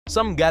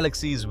Some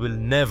galaxies will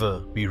never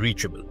be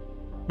reachable.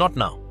 Not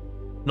now,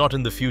 not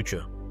in the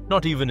future,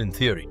 not even in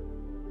theory.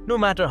 No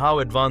matter how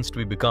advanced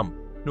we become,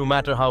 no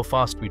matter how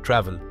fast we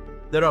travel,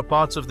 there are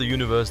parts of the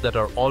universe that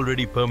are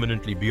already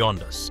permanently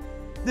beyond us.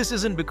 This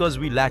isn't because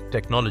we lack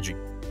technology.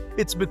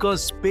 It's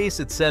because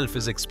space itself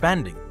is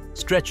expanding,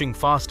 stretching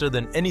faster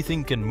than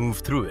anything can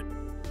move through it.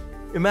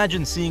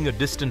 Imagine seeing a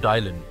distant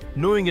island,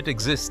 knowing it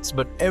exists,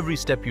 but every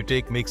step you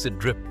take makes it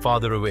drift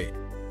farther away.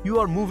 You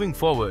are moving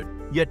forward,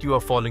 yet you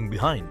are falling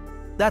behind.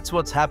 That's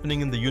what's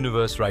happening in the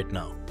universe right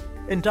now.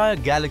 Entire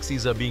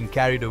galaxies are being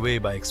carried away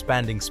by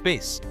expanding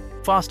space,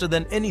 faster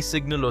than any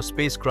signal or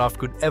spacecraft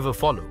could ever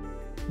follow.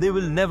 They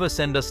will never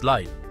send us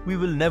light. We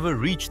will never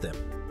reach them.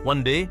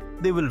 One day,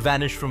 they will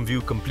vanish from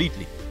view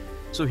completely.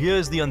 So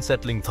here's the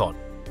unsettling thought.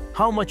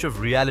 How much of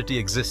reality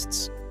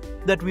exists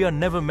that we are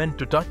never meant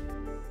to touch?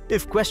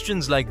 If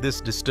questions like this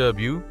disturb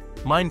you,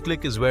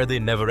 MindKlick is where they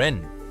never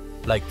end.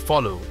 Like,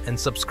 follow, and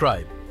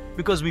subscribe,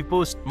 because we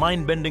post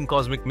mind-bending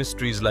cosmic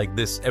mysteries like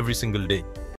this every single day.